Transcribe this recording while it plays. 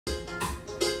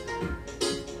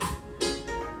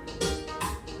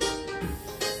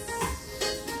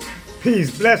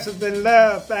Peace, blessings, and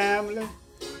love, family.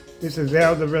 This is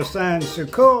Elder Rasan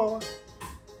Shakur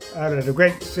out of the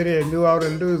great city of New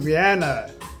Orleans,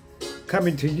 Louisiana,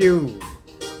 coming to you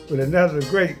with another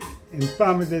great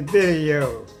informative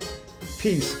video.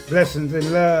 Peace, blessings,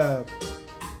 and love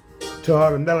to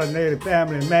all the melanated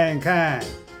family and mankind.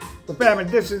 But family,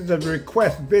 this is a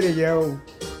request video.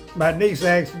 My niece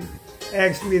asked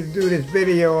me to do this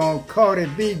video on Cardi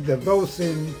B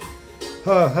divorcing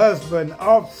her husband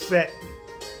Offset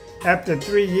after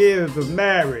 3 years of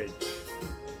marriage.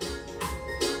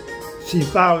 She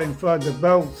filing for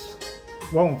divorce,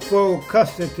 want full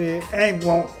custody, and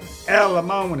want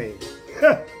alimony.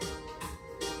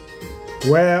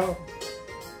 Well,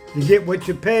 you get what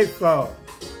you pay for.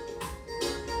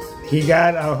 He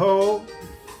got a hoe,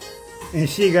 and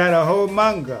she got a hoe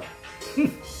monger.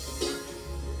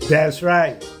 That's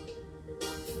right.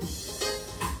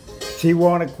 She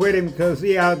want to quit him because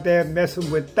he out there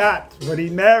messing with thoughts, but he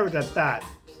married a thought.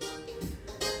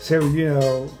 So, you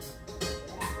know,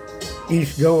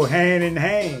 each go hand in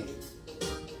hand.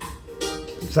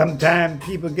 Sometimes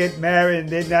people get married and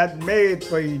they're not made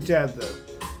for each other.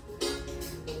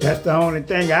 That's the only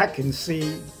thing I can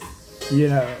see, you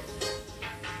know.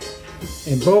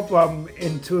 And both of them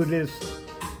into this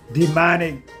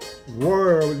demonic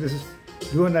world, this is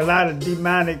doing a lot of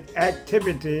demonic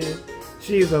activity.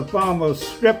 She's a former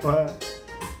stripper.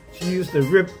 She used to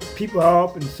rip people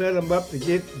off and set them up to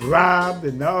get robbed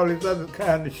and all this other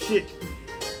kind of shit.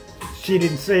 She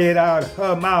didn't say it out of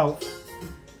her mouth,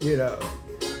 you know.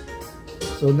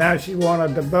 So now she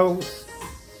want a divorce,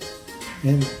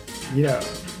 and you know,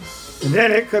 and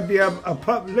then it could be a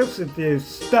publicity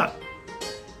stunt.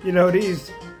 You know, these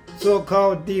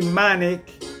so-called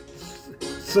demonic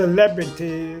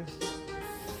celebrities,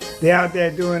 they're out there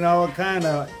doing all kind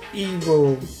of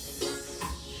evil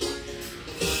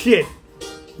shit,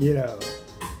 you know.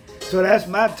 So that's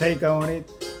my take on it.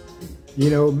 You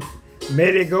know,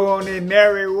 may they go on their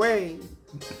merry way.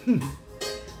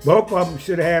 Both of them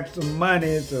should have some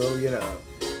money, so, you know.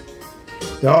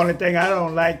 The only thing I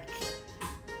don't like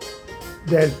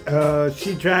that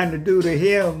she trying to do to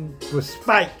him for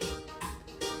spite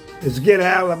is get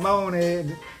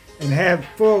alimony and have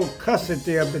full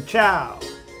custody of the child.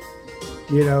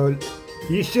 You know,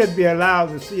 he should be allowed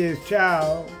to see his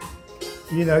child.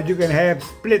 You know, you can have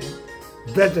split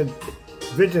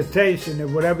vegetation or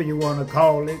whatever you want to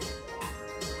call it.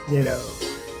 You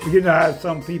know how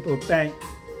some people think,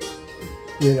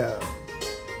 you know,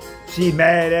 she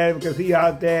mad at him because he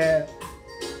out there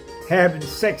having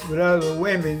sex with other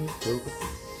women. So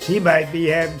she might be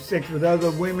having sex with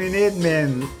other women and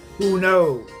men. Who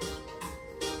knows?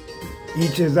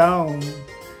 Each his own.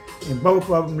 And both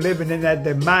of them living in that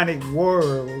demonic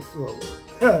world. So,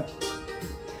 well,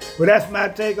 that's my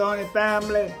take on it,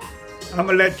 family. I'm going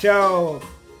to let y'all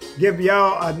give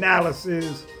y'all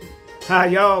analysis, how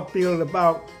y'all feel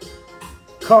about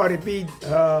Cardi B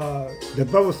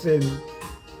divorcing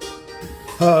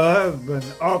her husband,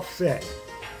 Offset.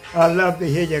 I'd love to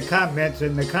hear your comments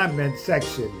in the comment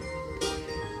section.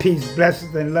 Peace,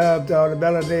 blessings, and love to all the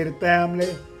melanated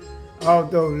family. All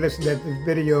those listening to this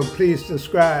video, please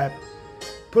subscribe.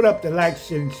 Put up the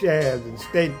likes and shares, and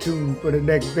stay tuned for the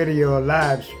next video or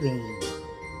live stream.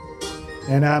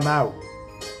 And I'm out.